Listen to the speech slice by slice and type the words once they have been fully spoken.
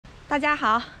大家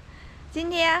好，今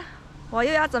天我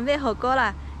又要准备火锅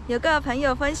了。有个朋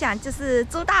友分享，就是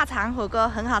猪大肠火锅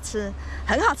很好吃，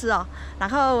很好吃哦。然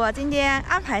后我今天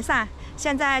安排上，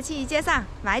现在去街上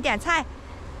买点菜，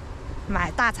买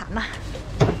大肠了。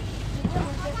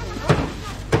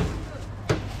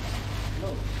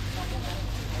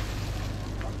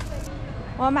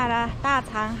我买了大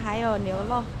肠还有牛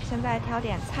肉，现在挑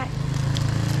点菜：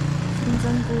金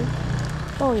针菇、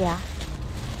豆芽。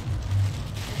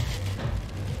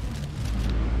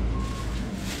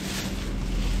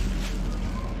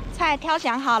 菜挑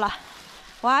选好了，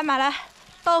我还买了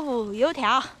豆腐、油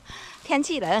条。天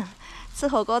气冷，吃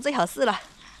火锅最合适了。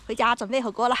回家准备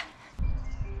火锅了。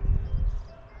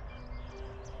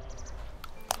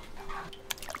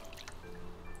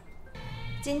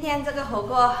今天这个火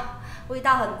锅味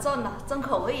道很重了，重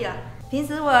口味了。平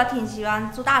时我挺喜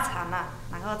欢猪大肠的，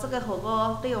然后这个火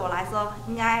锅对我来说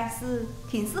应该是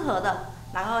挺适合的。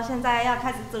然后现在要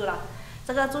开始煮了。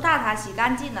这个猪大肠洗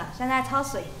干净了，现在焯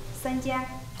水，生姜。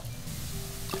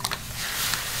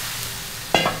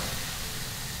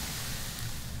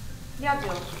 料酒、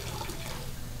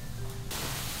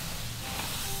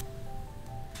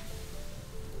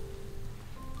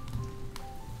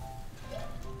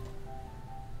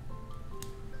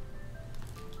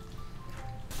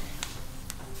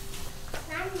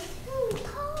哪里很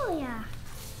臭呀？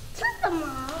臭什么？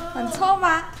很臭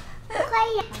吗？快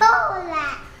呀，臭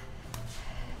了！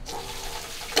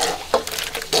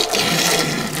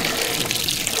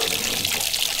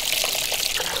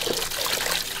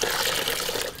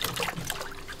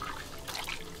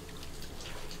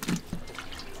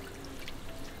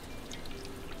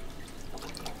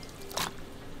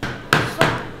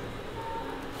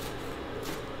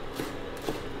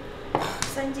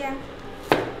生姜、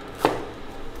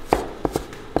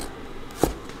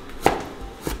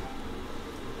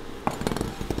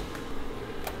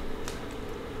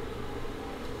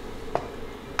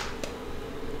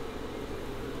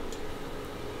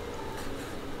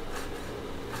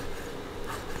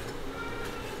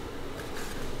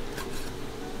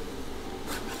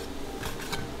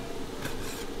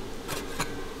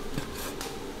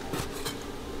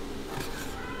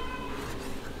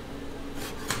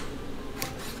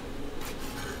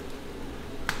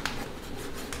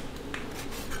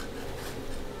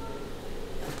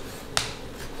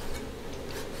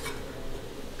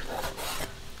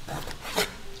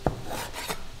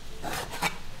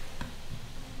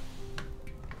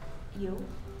油，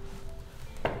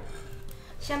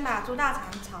先把猪大肠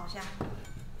炒一下。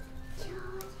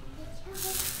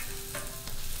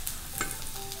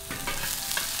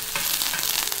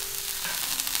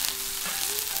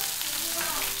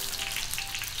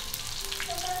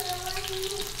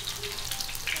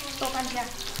豆瓣酱。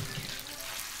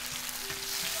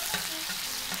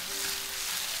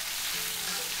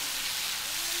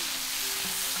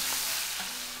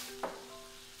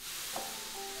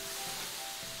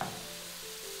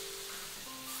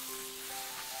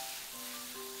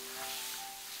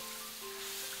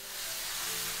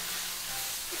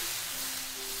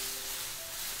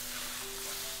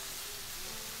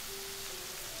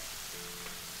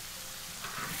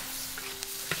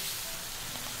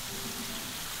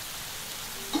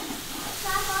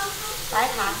 白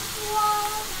糖、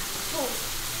醋、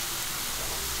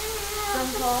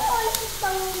生抽、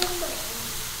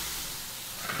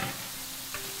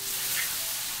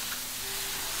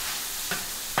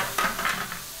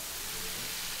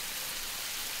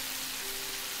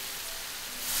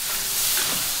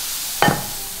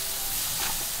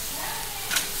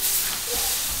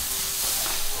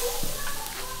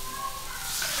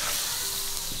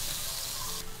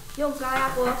用高压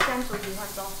锅先煮几分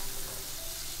钟。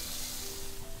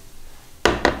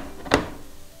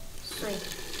 水，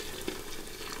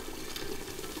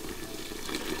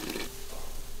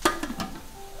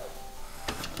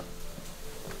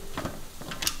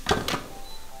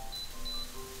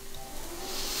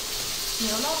牛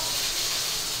肉，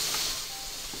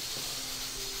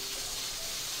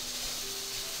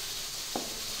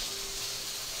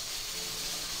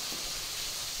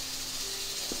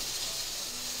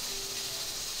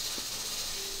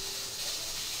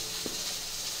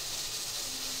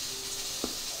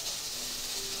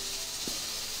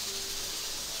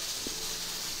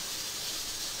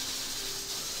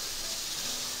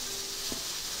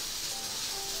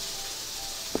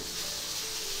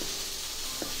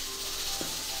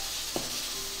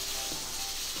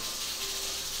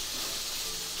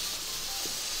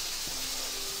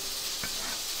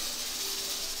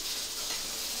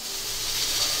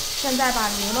现在把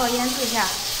牛肉腌制一下。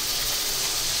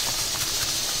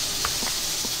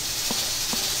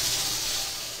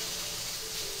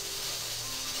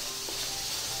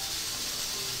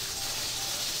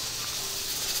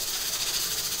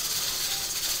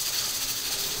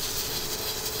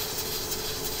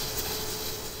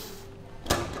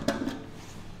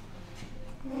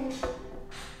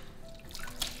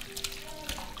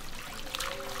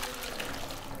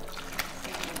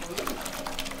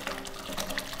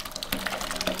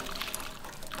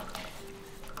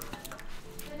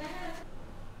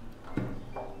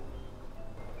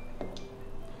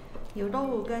油豆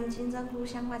腐跟金针菇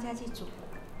香瓜下去煮。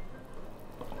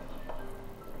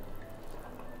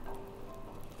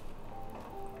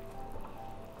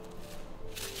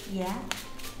盐。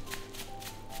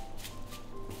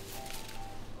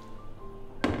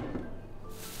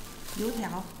油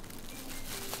条。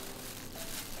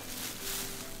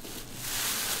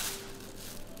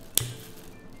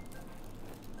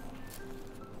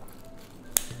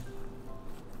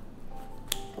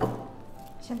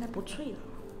现在不脆了。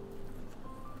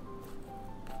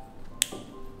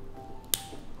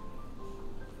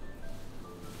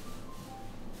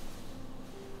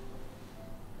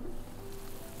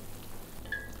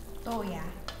豆芽。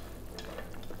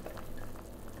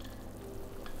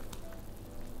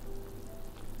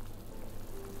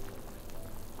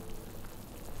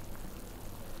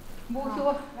mua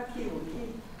chưa?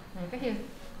 Cái gì?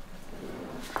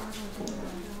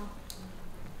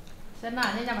 Xem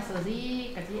nào nhé, mà sửa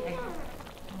gì cả chị ấy.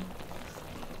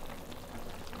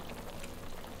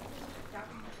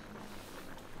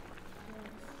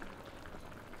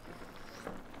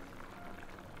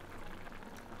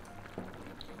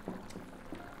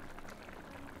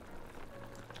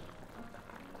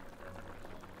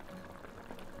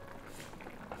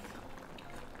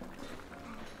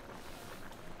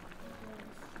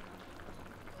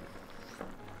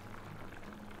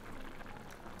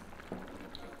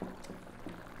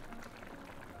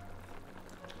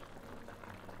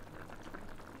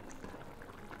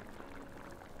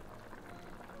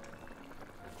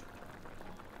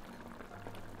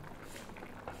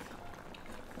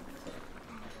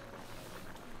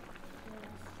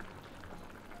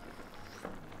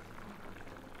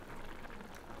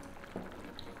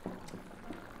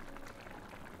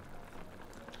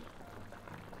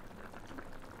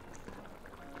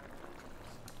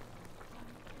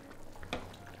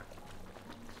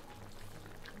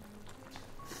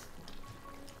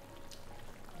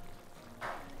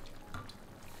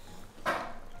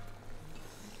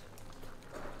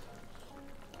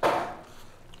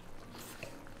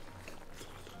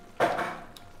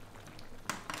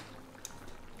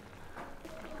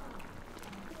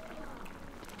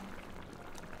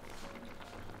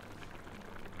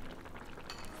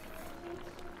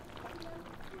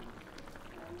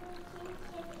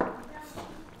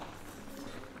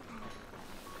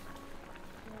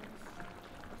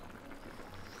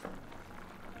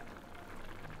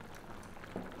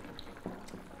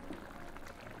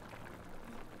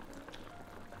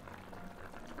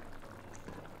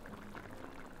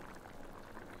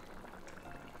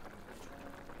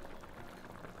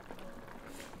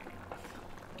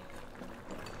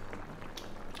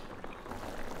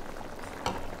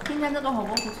今天这个火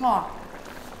锅不错，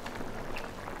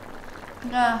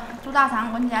那个猪大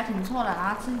肠闻起来挺错的，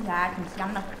然后吃起来挺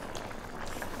香的。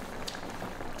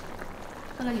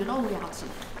这个油豆腐也好吃。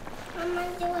妈妈，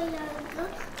这个有一个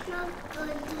那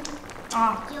个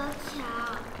啊。油条。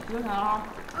油条啊。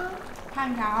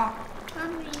看一下啊。它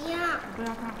不要。不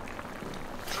要看。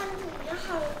它比较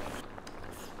好。